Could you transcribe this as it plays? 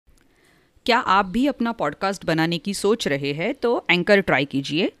क्या आप भी अपना पॉडकास्ट बनाने की सोच रहे हैं तो एंकर ट्राई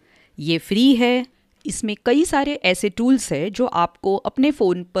कीजिए। ये फ्री है। इसमें कई सारे ऐसे टूल्स हैं जो आपको अपने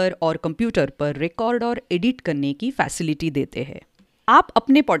फ़ोन पर और कंप्यूटर पर रिकॉर्ड और एडिट करने की फैसिलिटी देते हैं। आप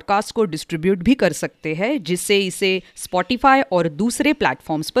अपने पॉडकास्ट को डिस्ट्रीब्यूट भी कर सकते हैं जिससे इसे स्पॉटिफाई और दूसरे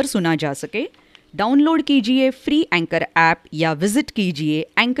प्लेटफॉर्म्स पर सुना जा सके। डाउनलोड कीजिए फ्री एंकर ऐप या विजिट कीजिए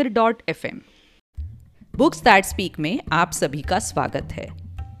anchor.fm। बुक्स दैट स्पीक में आप सभी का स्वागत है।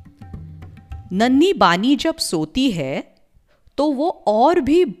 नन्ही बानी जब सोती है तो वो और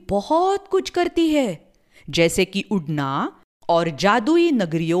भी बहुत कुछ करती है, जैसे कि उड़ना और जादुई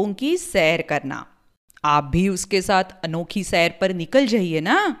नगरियों की सैर करना। आप भी उसके साथ अनोखी सैर पर निकल जाइए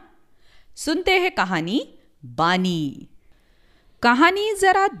ना। सुनते हैं कहानी बानी। कहानी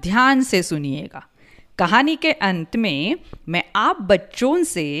जरा ध्यान से सुनिएगा। कहानी के अंत में मैं आप बच्चों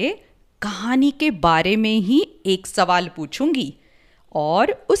से कहानी के बारे में ही एक सवाल पूछूंगी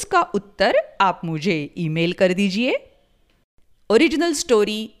और उसका उत्तर आप मुझे ईमेल कर दीजिए। ओरिजिनल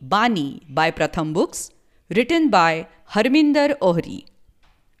स्टोरी बानी by Pratham books, written by Harminder Ohri.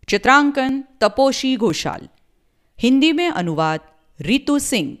 चित्रांकन तपोशी घोषाल। हिंदी में अनुवाद रितु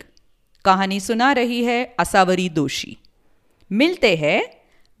सिंह। कहानी सुना रही है असावरी दोषी। मिलते हैं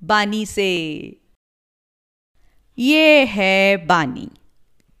बानी से। ये है बानी,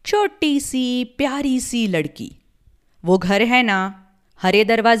 छोटी सी प्यारी सी लड़की। वो घर है ना, हरे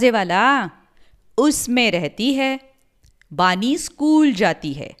दरवाजे वाला, उसमें रहती है। बानी स्कूल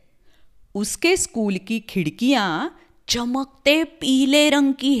जाती है। उसके स्कूल की खिड़कियां चमकते पीले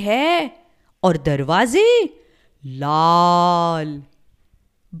रंग की है और दरवाजे लाल।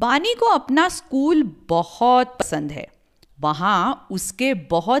 बानी को अपना स्कूल बहुत पसंद है। वहां उसके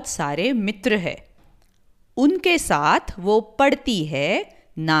बहुत सारे मित्र हैं। उनके साथ वो पढ़ती है,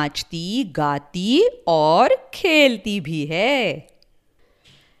 नाचती गाती और खेलती भी है।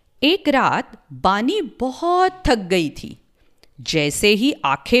 एक रात बानी बहुत थक गई थी। जैसे ही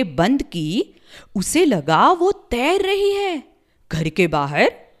आंखें बंद की उसे लगा वो तैर रही है। घर के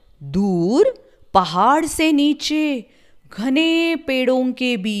बाहर दूर पहाड़ से नीचे घने पेड़ों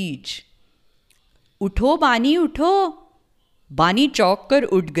के बीच। उठो बानी उठो। बानी चौंक कर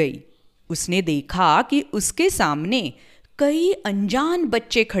उठ गई। उसने देखा कि उसके सामने कई अनजान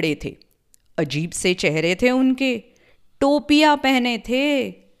बच्चे खड़े थे। अजीब से चेहरे थे उनके, टोपियां पहने थे।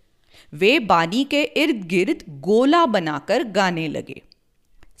 वे बानी के इर्द गिर्द गोला बनाकर गाने लगे।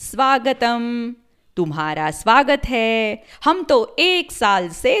 स्वागतम, तुम्हारा स्वागत है, हम तो 1 साल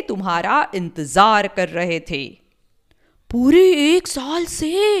से तुम्हारा इंतजार कर रहे थे। पूरे 1 साल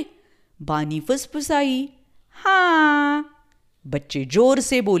से? बानी फुसफुसाई। हाँ, बच्चे जोर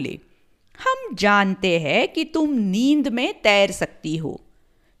से बोले। हम जानते हैं कि तुम नींद में तैर सकती हो,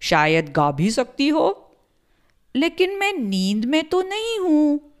 शायद गा भी सकती हो, लेकिन मैं नींद में तो नहीं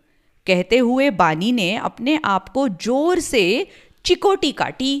हूं। कहते हुए बानी ने अपने आप को जोर से चिकोटी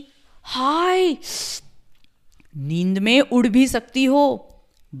काटी। हाय, नींद में उड़ भी सकती हो।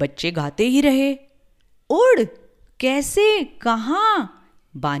 बच्चे गाते ही रहे। उड़? कैसे? कहां?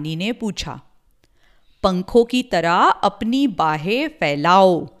 बानी ने पूछा। पंखों की तरह अपनी बाहें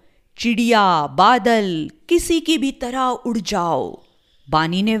फैलाओ, चिड़िया, बादल, किसी की भी तरह उड़ जाओ।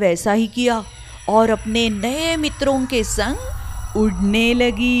 बानी ने वैसा ही किया और अपने नए मित्रों के संग उड़ने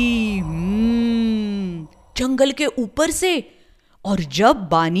लगी। जंगल के ऊपर से। और जब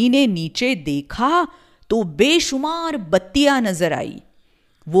बानी ने नीचे देखा तो बेशुमार बत्तियां नजर आई।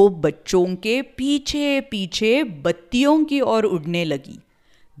 वो बच्चों के पीछे पीछे बत्तियों की ओर उड़ने लगी।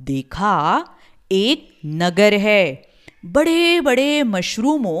 देखा, एक नगर है, बड़े बड़े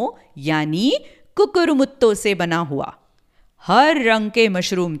मशरूमों यानी कुकुरमुत्तों से बना हुआ। हर रंग के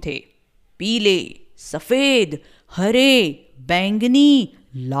मशरूम थे, पीले, सफेद, हरे, बैंगनी,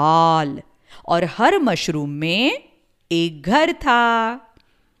 लाल। और हर मशरूम में एक घर था।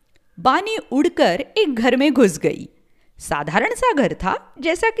 बानी उड़कर एक घर में घुस गई। साधारण सा घर था,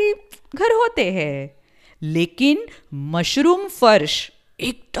 जैसा कि घर होते हैं, लेकिन मशरूम फर्श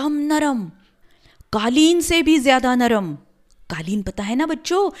एकदम नरम, कालीन से भी ज्यादा नरम। कालीन पता है ना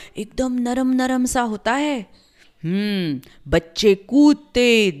बच्चों, एकदम नरम नरम सा होता है। बच्चे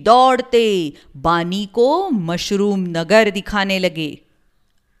कूदते दौड़ते बानी को मशरूम नगर दिखाने लगे।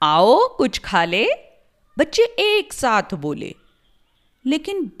 आओ कुछ खा ले, बच्चे एक साथ बोले।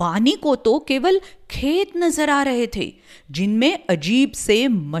 लेकिन बानी को तो केवल खेत नजर आ रहे थे, जिनमें अजीब से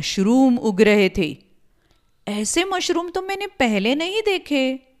मशरूम उग रहे थे। ऐसे मशरूम तो मैंने पहले नहीं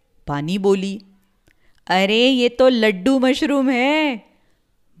देखे, बानी बोली। अरे ये तो लड्डू मशरूम है।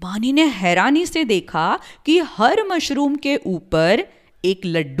 बानी ने हैरानी से देखा कि हर मशरूम के ऊपर एक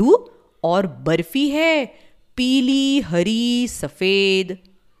लड्डू और बर्फी है, पीली, हरी, सफेद।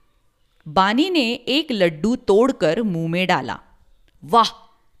 बानी ने एक लड्डू तोड़कर मुंह में डाला। वाह,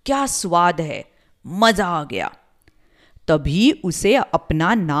 क्या स्वाद है, मजा आ गया। तभी उसे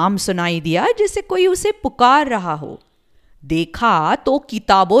अपना नाम सुनाई दिया, जैसे कोई उसे पुकार रहा हो। देखा तो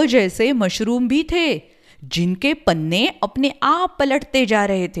किताबों जैसे मशरूम भी थे, जिनके पन्ने अपने आप पलटते जा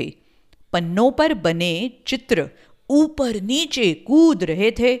रहे थे। पन्नों पर बने चित्र ऊपर नीचे कूद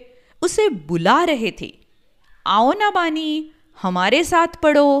रहे थे, उसे बुला रहे थे। आओ ना बानी, हमारे साथ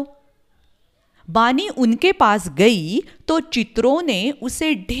पढ़ो। बानी उनके पास गई तो चित्रों ने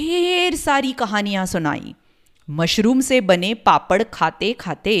उसे ढेर सारी कहानियां सुनाई। मशरूम से बने पापड़ खाते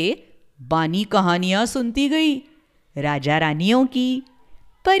खाते बानी कहानियां सुनती गई, राजा रानियों की,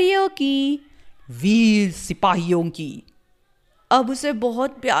 परियों की, वीर सिपाहियों की। अब उसे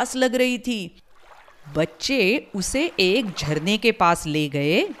बहुत प्यास लग रही थी। बच्चे उसे एक झरने के पास ले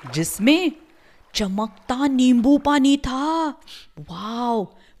गए, जिसमें चमकता नींबू पानी था। वाव!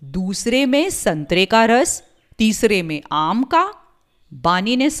 दूसरे में संतरे का रस, तीसरे में आम का।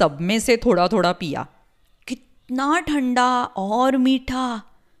 बानी ने सब में से थोड़ा थोड़ा पिया। कितना ठंडा और मीठा!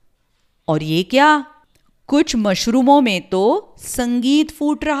 और ये क्या, कुछ मशरूमों में तो संगीत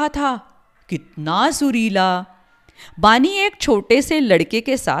फूट रहा था। कितना सुरीला! बानी एक छोटे से लड़के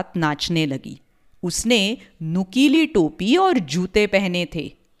के साथ नाचने लगी। उसने नुकीली टोपी और जूते पहने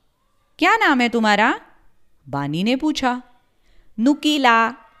थे। क्या नाम है तुम्हारा? बानी ने पूछा।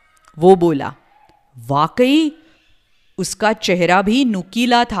 नुकीला, वो बोला। वाकई उसका चेहरा भी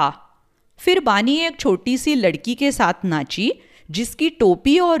नुकीला था। फिर बानी एक छोटी सी लड़की के साथ नाची, जिसकी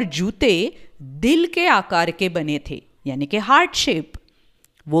टोपी और जूते दिल के आकार के बने थे, यानी कि हार्ट शेप।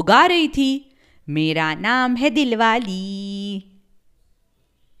 वो गा रही थी, मेरा नाम है दिलवाली।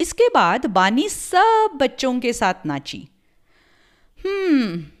 इसके बाद बानी सब बच्चों के साथ नाची।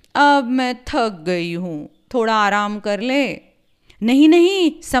 अब मैं थक गई हूं, थोड़ा आराम कर ले। नहीं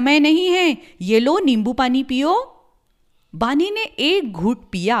नहीं, समय नहीं है, ये लो नींबू पानी पियो। बानी ने एक घूंट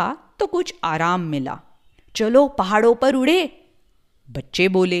पिया तो कुछ आराम मिला। चलो पहाड़ों पर उड़े, बच्चे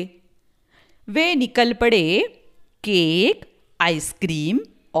बोले। वे निकल पड़े केक, आइसक्रीम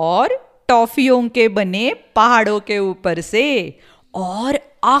और टॉफियों के बने पहाड़ों के ऊपर से, और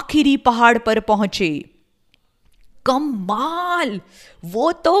आखिरी पहाड़ पर पहुंचे। कमाल!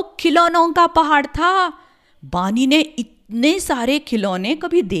 वो तो खिलौनों का पहाड़ था। बानी ने इतने सारे खिलौने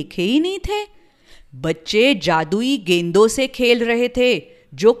कभी देखे ही नहीं थे। बच्चे जादुई गेंदों से खेल रहे थे,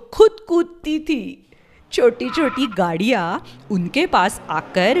 जो खुद कूदती थी। छोटी छोटी गाड़ियां उनके पास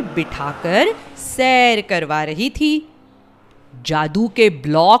आकर बिठाकर सैर करवा रही थी। जादू के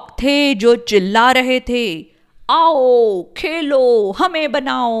ब्लॉक थे जो चिल्ला रहे थे, आओ खेलो, हमें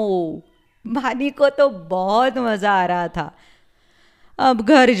बनाओ। बानी को तो बहुत मजा आ रहा था। अब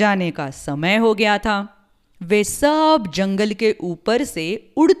घर जाने का समय हो गया था। वे सब जंगल के ऊपर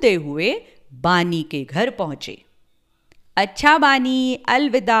से उड़ते हुए बानी के घर पहुंचे। अच्छा बानी,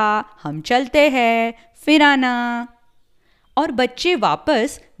 अलविदा, हम चलते हैं, फिर आना। और बच्चे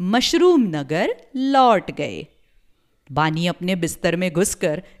वापस मशरूम नगर लौट गए। बानी अपने बिस्तर में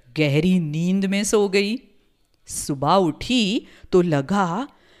घुसकर गहरी नींद में सो गई। सुबह उठी तो लगा,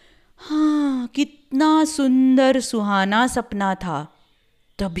 हाँ, कितना सुंदर सुहाना सपना था।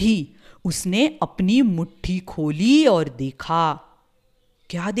 तभी उसने अपनी मुट्ठी खोली और देखा।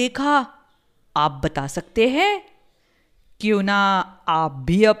 क्या देखा, आप बता सकते हैं? क्यों ना आप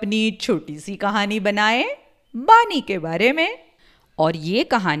भी अपनी छोटी सी कहानी बनाएं बानी के बारे में। और ये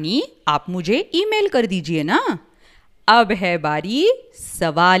कहानी आप मुझे ईमेल कर दीजिए ना। अब है बारी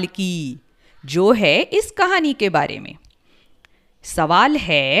सवाल की, जो है इस कहानी के बारे में। सवाल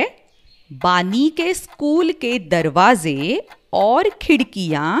है, बानी के स्कूल के दरवाजे और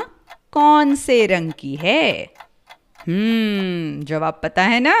खिड़कियां कौन से रंग की है? जवाब पता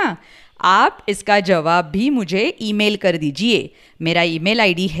है ना? आप इसका जवाब भी मुझे ईमेल कर दीजिए। मेरा ईमेल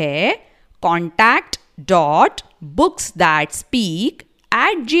आईडी है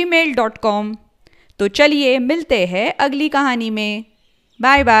contact.booksthatspeak@gmail.com। तो चलिए मिलते हैं अगली कहानी में।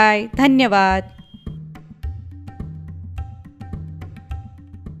 बाय बाय, धन्यवाद।